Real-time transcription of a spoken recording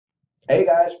Hey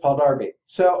guys, Paul Darby.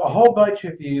 So a whole bunch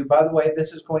of you, by the way,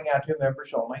 this is going out to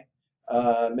members only,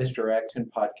 Mr. X and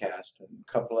podcast and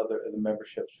a couple other of the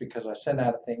memberships because I sent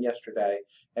out a thing yesterday,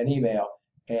 an email,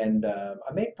 and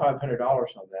I made $500 on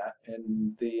that.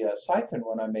 And the Siphon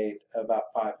one I made about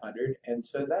 500, and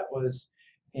so that was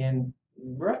in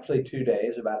roughly 2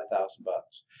 days, about $1,000.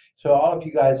 So all of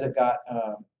you guys that got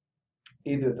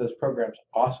either of those programs,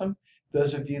 awesome.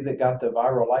 Those of you that got the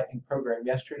Viral Lightning program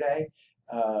yesterday.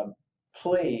 Um,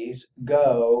 Please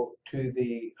go to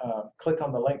the click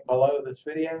on the link below this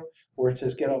video where it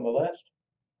says get on the list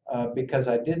because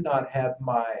I did not have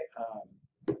my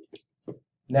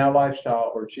Now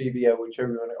Lifestyle or GVO,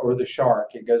 whichever one, or the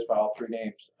Shark, it goes by all three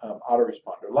names,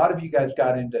 autoresponder. A lot of you guys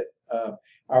got into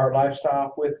our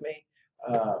lifestyle with me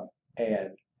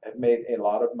and have made a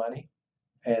lot of money,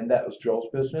 and that was Joel's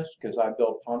business because I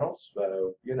built funnels,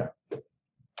 so you know.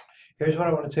 Here's what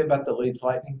I want to say about the Leads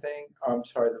Lightning thing. I'm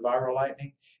sorry, the Viral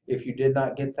Lightning. If you did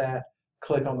not get that,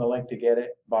 click on the link to get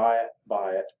it, buy it,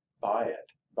 buy it, buy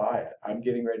it, buy it. I'm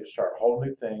getting ready to start a whole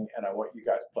new thing, and I want you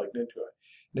guys plugged into it.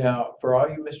 Now, for all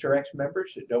you Mr. X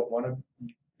members that don't want to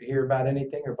hear about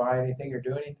anything or buy anything or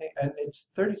do anything, and it's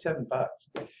 37 bucks.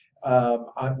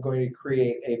 I'm going to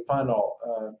create a funnel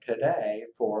today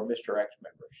for Mr. X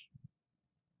members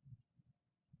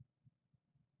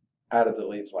out of the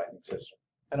Leads Lightning system,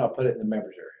 and I'll put it in the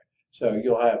members area. So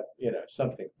you'll have,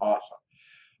 something awesome.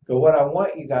 But what I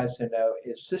want you guys to know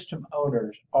is system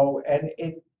owners, and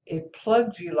it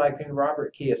plugs you like in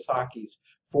Robert Kiyosaki's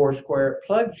Foursquare, it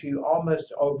plugs you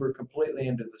almost over completely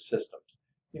into the systems.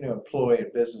 Employee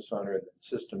and business owner, and then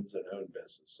systems and own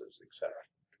businesses, etc.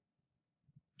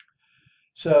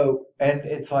 So, and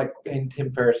it's like in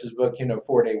Tim Ferriss's book,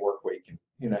 4-day work week,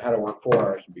 and how to work 4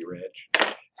 hours and be rich.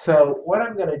 So what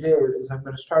I'm going to do is I'm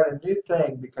going to start a new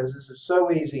thing because this is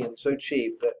so easy and so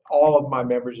cheap that all of my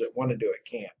members that want to do it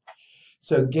can.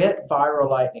 So get Viral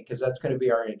Lightning because that's going to be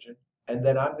our engine. And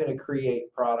then I'm going to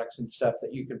create products and stuff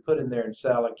that you can put in there and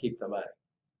sell and keep the money.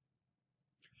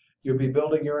 You'll be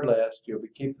building your list. You'll be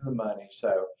keeping the money.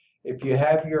 So if you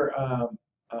have your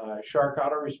Shark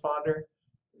autoresponder,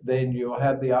 then you'll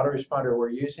have the autoresponder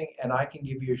we're using, and I can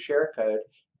give you a share code,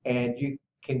 and you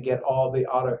can get all the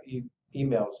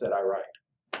emails that I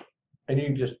write, and you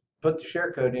can just put the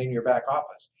share code in your back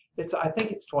office. I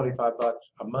think it's 25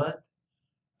 bucks a month.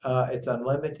 It's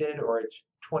unlimited, or it's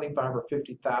 25 or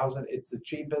 50,000. It's the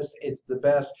cheapest. It's the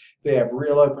best. They have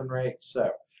real open rates. So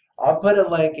I'll put a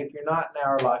link. If you're not in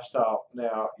our lifestyle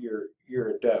now,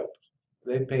 you're a dope.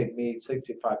 They paid me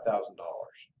 $65,000.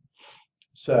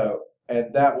 So,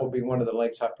 and that will be one of the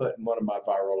links I put in one of my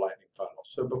Viral Lightning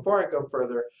funnels. So before I go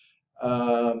further,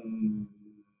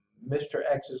 Mr.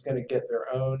 X is going to get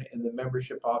their own in the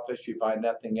membership office. You buy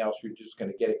nothing else. You're just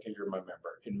going to get it because you're my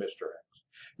member in Mr. X.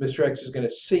 Mr. X is going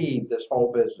to seed this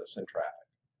whole business in traffic,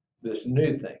 this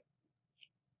new thing.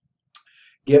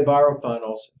 Get viral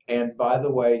funnels, and by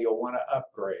the way, you'll want to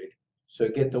upgrade. So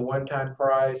get the one-time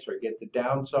price, or get the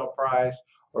downsell price,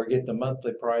 or get the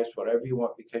monthly price, whatever you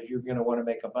want, because you're going to want to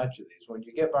make a bunch of these. When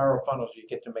you get viral funnels, you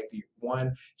get to make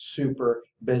one super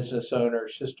business owner,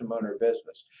 system owner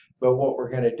business. But what we're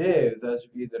going to do, those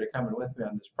of you that are coming with me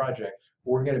on this project,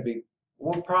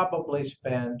 we'll probably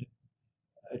spend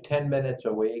 10 minutes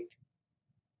a week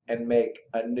and make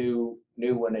a new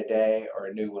one a day or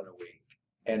a new one a week.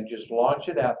 And just launch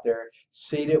it out there,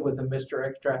 seed it with a Mr.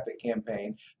 X traffic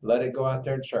campaign, let it go out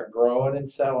there and start growing and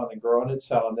selling and growing and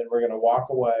selling. Then we're going to walk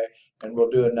away and we'll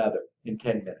do another in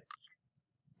 10 minutes.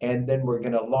 And then we're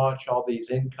going to launch all these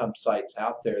income sites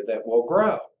out there that will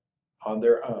grow on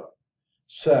their own.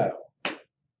 So,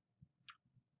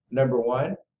 number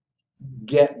one,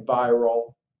 get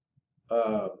Viral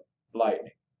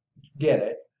Lightning. Get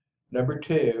it. Number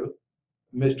two,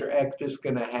 Mr. X is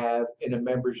going to have in a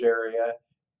members area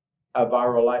a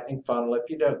Viral Lightning funnel. If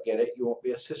you don't get it, you won't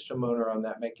be a system owner on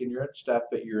that making your own stuff,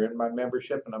 but you're in my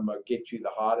membership, and I'm going to get you the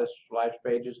hottest splash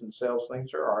pages and sales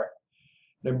things there are.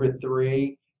 Number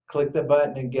three, click the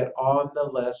button and get on the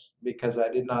list because I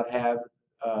did not have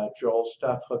Joel's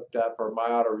stuff hooked up or my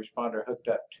autoresponder hooked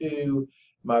up to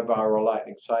my Viral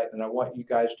Lightning site, and I want you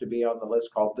guys to be on the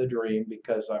list called The Dream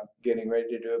because I'm getting ready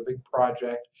to do a big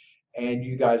project, and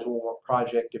you guys will want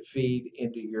project to feed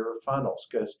into your funnels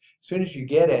because as soon as you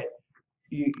get it,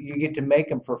 you get to make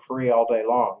them for free all day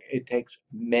long. It takes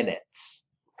minutes.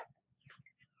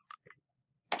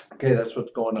 Okay, that's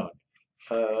what's going on.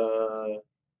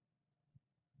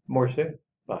 More soon.